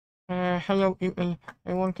Hello people,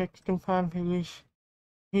 I wanted to publish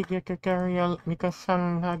video tutorial because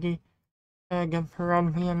somebody had a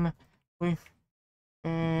problem with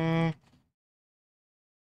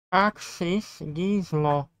axis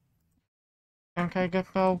gizmo, and I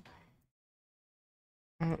don't know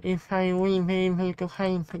if I will be able to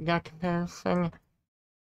help that person.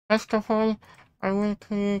 First of all, I will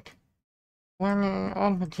create one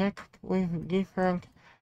object with different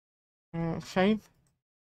shape.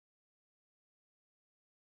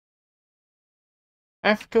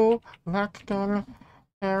 F2 button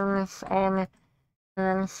turns on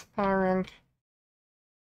transparent.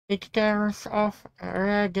 It turns off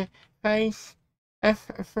red face.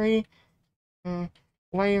 F3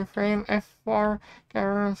 wireframe. F4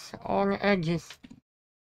 turns on edges.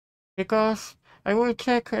 Because I will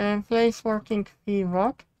check place working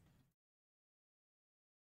pivot.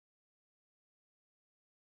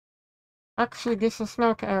 Actually, this is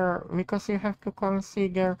not error because you have to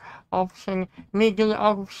consider option, middle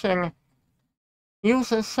option.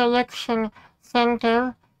 Use a selection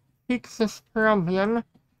center, fixes problem.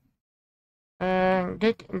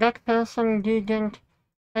 That person didn't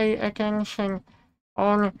pay attention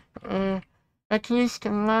on, at least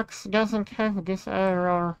Max doesn't have this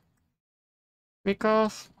error.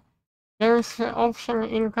 Because there's an option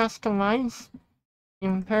in customize,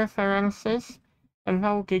 in preferences,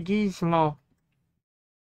 about the gizmo.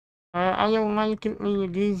 Allow multiple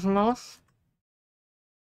gizmos.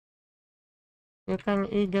 You can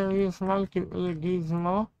either use multiple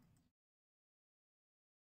gizmo.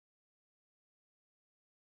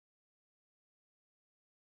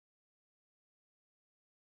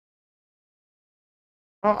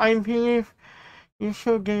 Oh, I believe you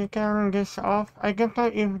should turn this off. I don't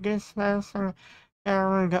know if this person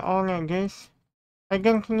turned on this. I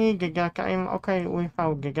don't need that. I'm okay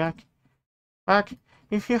without that. But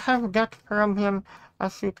if you have that problem,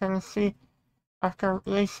 as you can see, after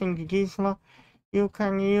placing the gizmo, you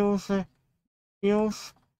can use a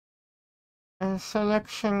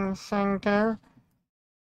selection center,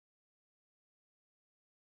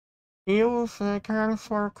 use the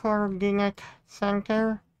transfer coordinate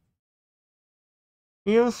center,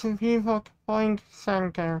 use pivot point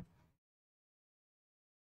center,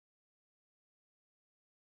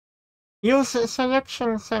 use a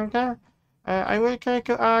selection center. I will try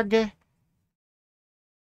to add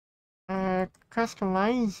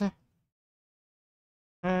customize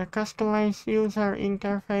user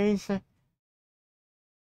interface.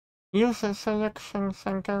 Use a selection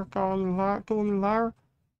center toolbar.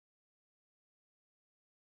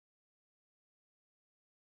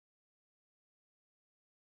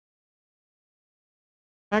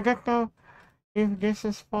 I don't know if this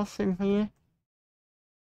is possible.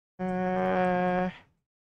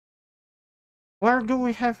 Where do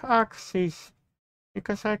we have axis?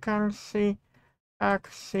 Because I can't see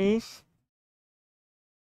axis.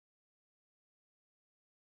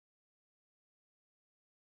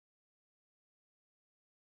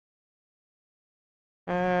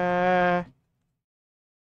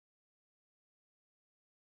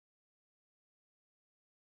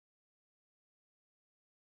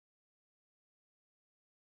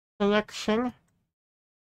 Selection.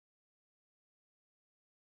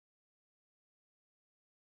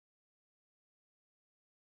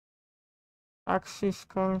 Axis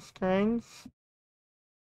constraints.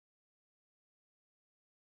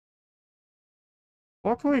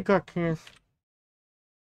 What we got here?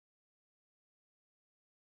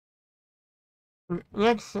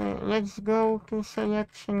 Let's go to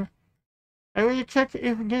selection. I will check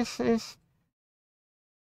if this is.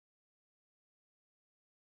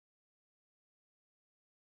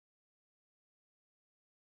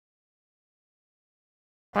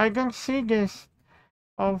 I don't see this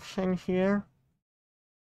option here.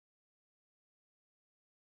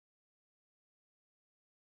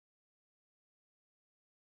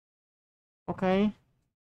 Okay.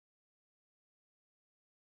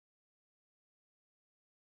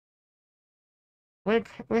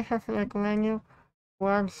 We have like menu,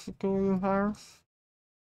 words, toolbars.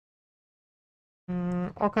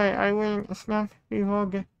 Okay, I will snap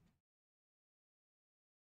pivot.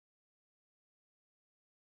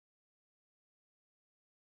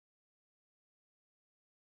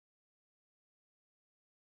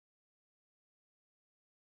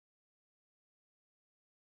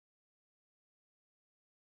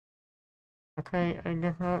 Okay, I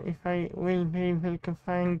don't know if I will be able to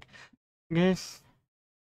find this.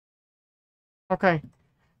 Okay,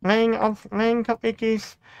 main topic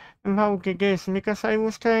is about this because I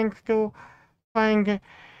was trying to find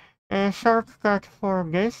a shortcut for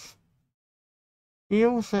this.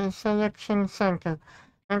 use the selection center.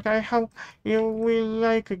 And I hope you will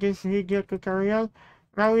like this video tutorial.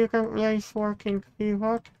 Now you can place working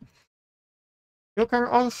pivot. You can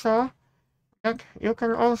also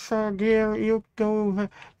dear YouTube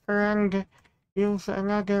friend, use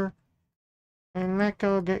another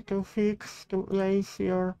method to fix to place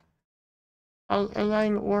your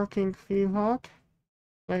align working pivot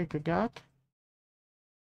like that.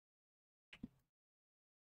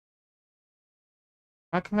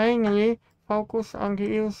 But mainly focus on the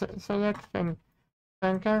use selection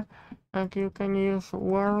center, and you can use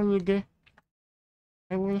world.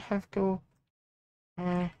 I will have to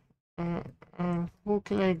uh, uh,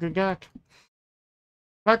 look like that.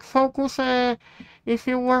 But focus if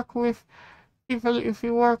you work with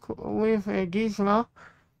gizmo,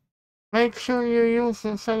 make sure you use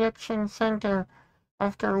the selection center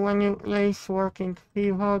after when you place working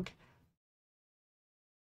pivot,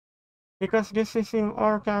 because this is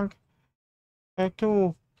important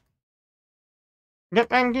too.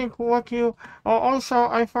 Depending what you... Oh, also,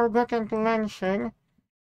 I forgotten to mention,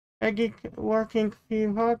 edit working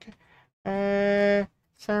pivot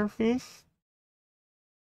surface.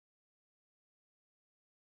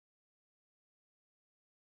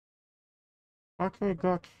 What we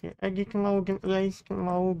got here? Edit mode, place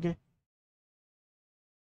mode.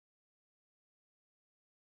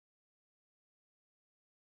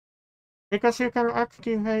 Because you can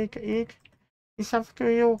activate it. It's up to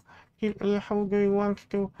you how do you want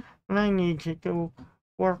to manage it to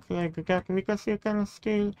work like that. Because you can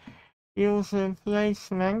still use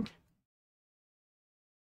placement.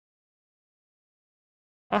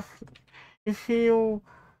 If you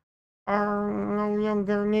are no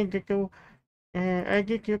longer need to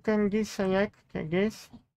edit, you can deselect this.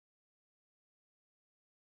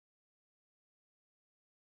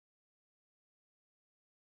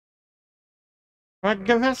 But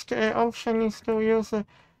the best option is to use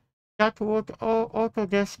that what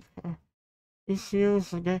Autodesk is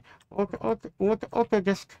used. What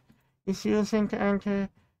Autodesk is using, and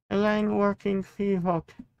align working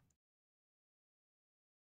pivot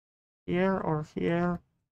here or here.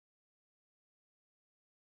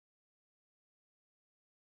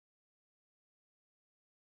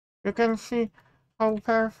 You can see how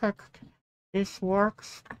perfect this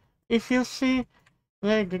works. If you see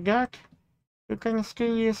like that, you can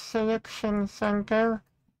still use selection center.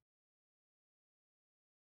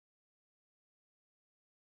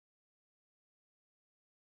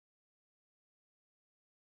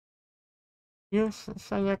 Use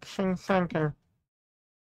selection center.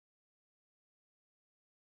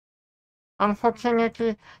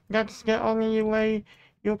 Unfortunately, that's the only way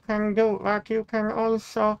you can do, but you can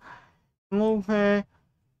also move to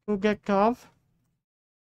the top.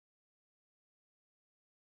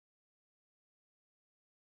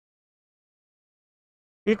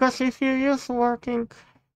 Because if you use working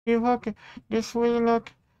pivot, this will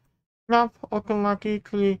not snap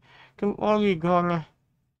automatically to polygon.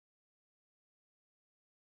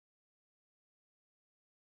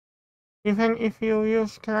 Even if you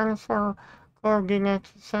use transfer coordinate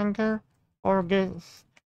center or this,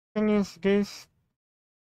 you can use this.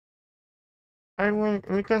 I will,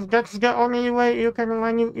 because that's the only way you can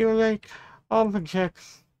manipulate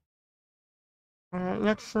objects.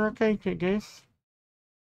 Let's rotate this.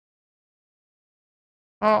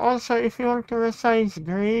 Also, if you want to resize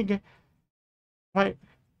grid,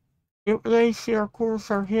 you place your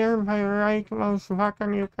cursor here by right mouse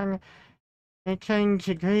button, you can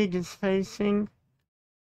change grid spacing.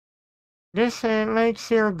 This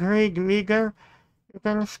makes your grid bigger. You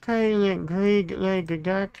can scale grid like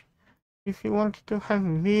that if you want to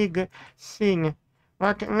have big scene.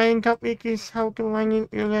 But main topic is how to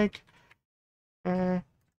manipulate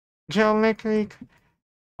geometric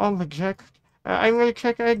object. I will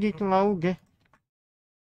check edit mode.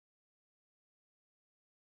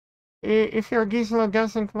 If your gizmo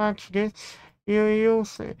doesn't match this, you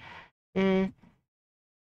use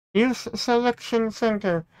selection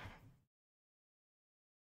center.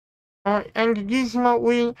 And gizmo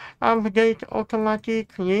will update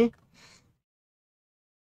automatically.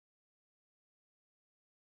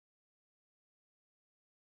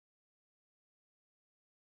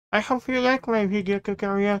 I hope you like my video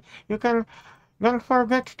tutorial. Don't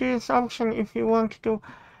forget this option if you want to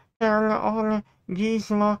turn on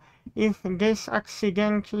gizmo if this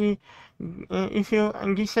accidentally, if you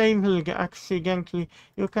disabled accidentally.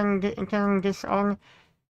 You can turn this on.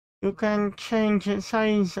 You can change the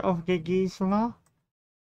size of the gizmo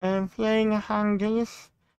and playing handles.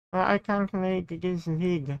 I can't make this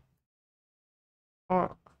big.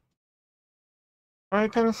 Or you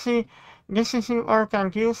can see this is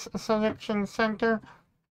important. Use a selection center,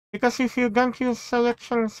 because if you don't use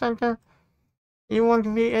selection center, you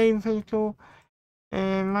won't be able to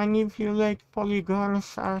manipulate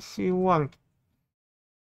polygons as you want.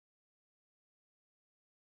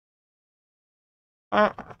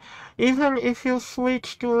 Uh, Even if you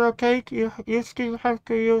switch to rotate, you still have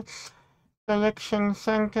to use selection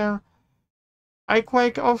center. I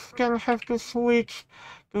quite often have to switch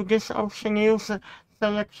to this option, use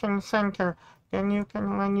selection center. Then you can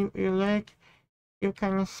manipulate, you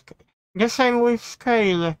can, the same with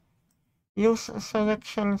scale, use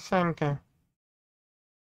selection center.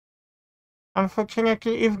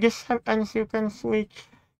 Unfortunately, if this happens, you can switch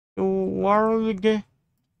to world,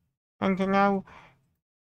 and now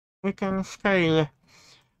we can scale.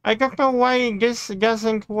 I don't know why this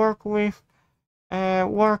doesn't work with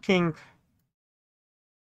working.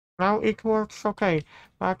 Now it works okay,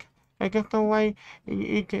 but I don't know why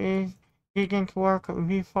it didn't work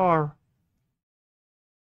before.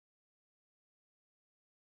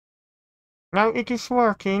 Now it is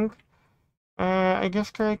working. I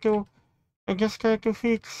just try to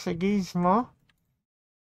fix gizmo.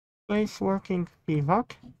 Place working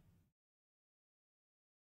pivot.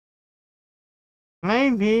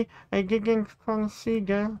 Maybe I didn't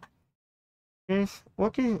consider this.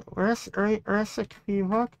 What is reset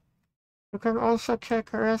pivot? You can also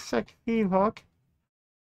check reset pivot.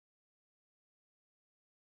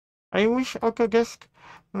 I wish Autodesk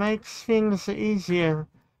makes things easier,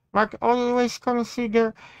 but always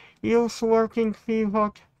consider use working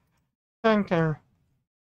pivot center.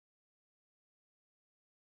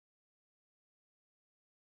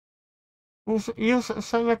 Use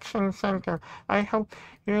selection center. I hope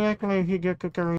you like my video tutorial.